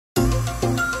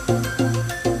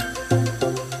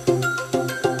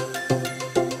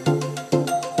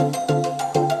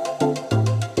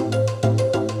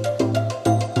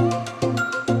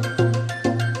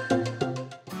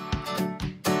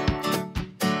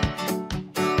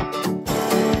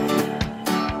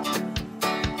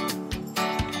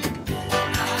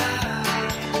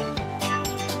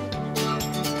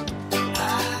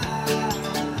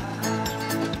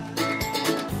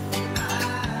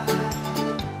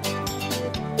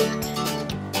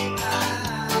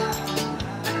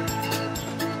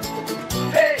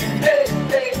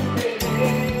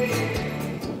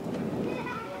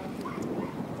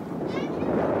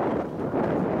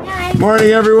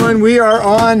Morning, everyone. We are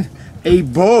on a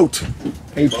boat,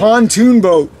 a pontoon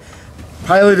boat,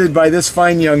 piloted by this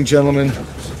fine young gentleman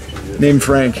named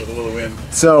Frank.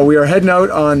 So we are heading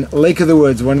out on Lake of the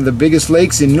Woods, one of the biggest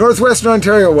lakes in northwestern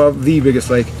Ontario. Well, the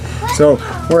biggest lake. So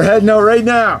we're heading out right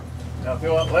now. We're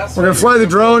going to fly the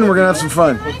drone and we're going to have some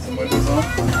fun.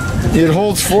 It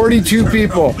holds 42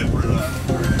 people.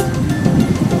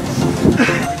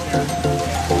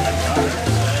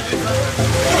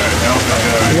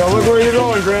 You gotta look where you're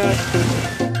going, Grant.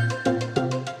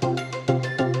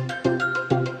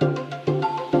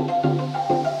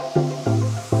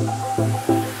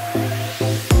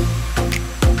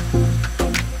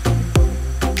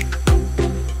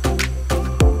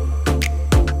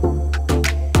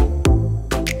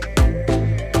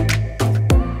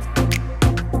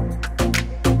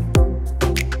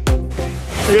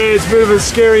 Okay, it's a bit of a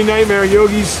scary nightmare.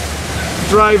 Yogi's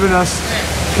driving us.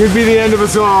 Could be the end of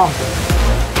us all.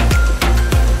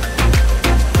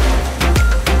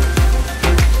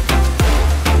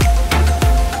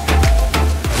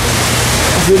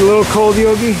 Is it a little cold,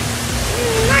 Yogi?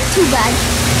 Not too bad.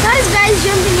 Not as bad as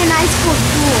jumping in ice cold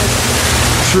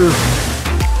pools. True.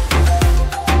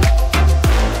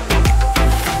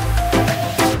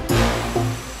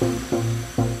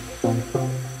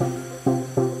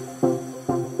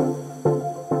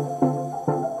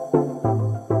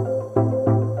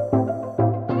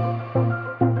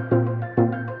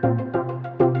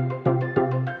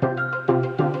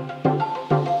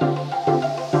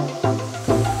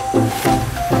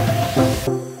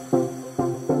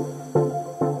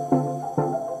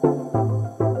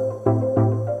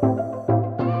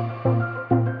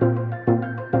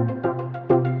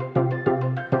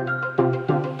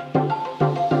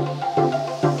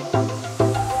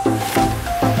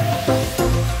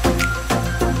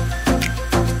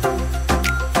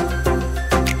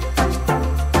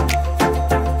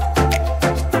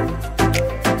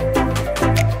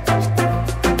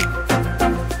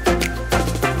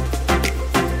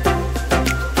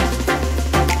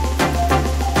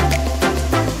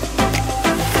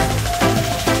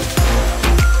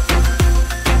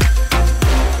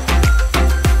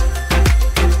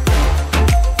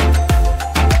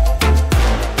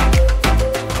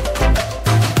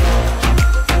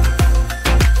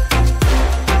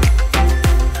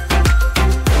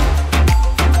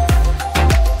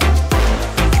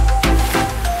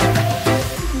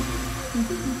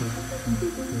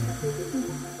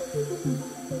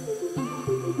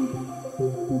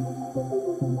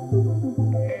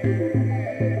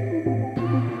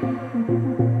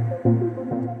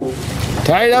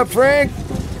 Tie it up, Frank.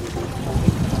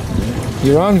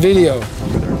 You're on video.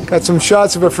 Got some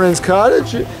shots of a friend's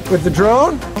cottage with the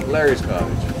drone. Larry's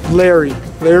cottage.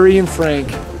 Larry and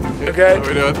Frank. Okay. How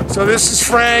we doing? So this is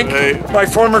Frank, hey. my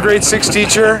former grade 6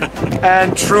 teacher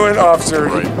and truant officer.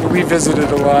 Right. We visited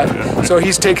a lot. Yeah. So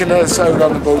he's taking us out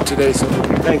on the boat today. So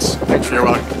thanks. You're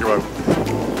welcome. You're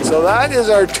welcome. So that is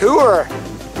our tour.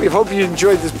 We hope you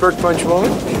enjoyed this Burke Bunch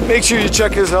moment. Make sure you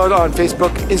check us out on Facebook,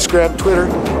 Instagram, Twitter.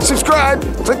 Subscribe,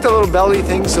 click the little belly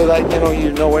thing so that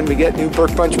you know when we get new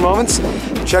Burke Bunch moments.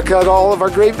 Check out all of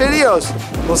our great videos.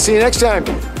 We'll see you next time.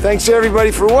 Thanks to everybody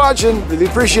for watching. Really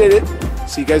appreciate it.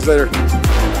 See you guys later.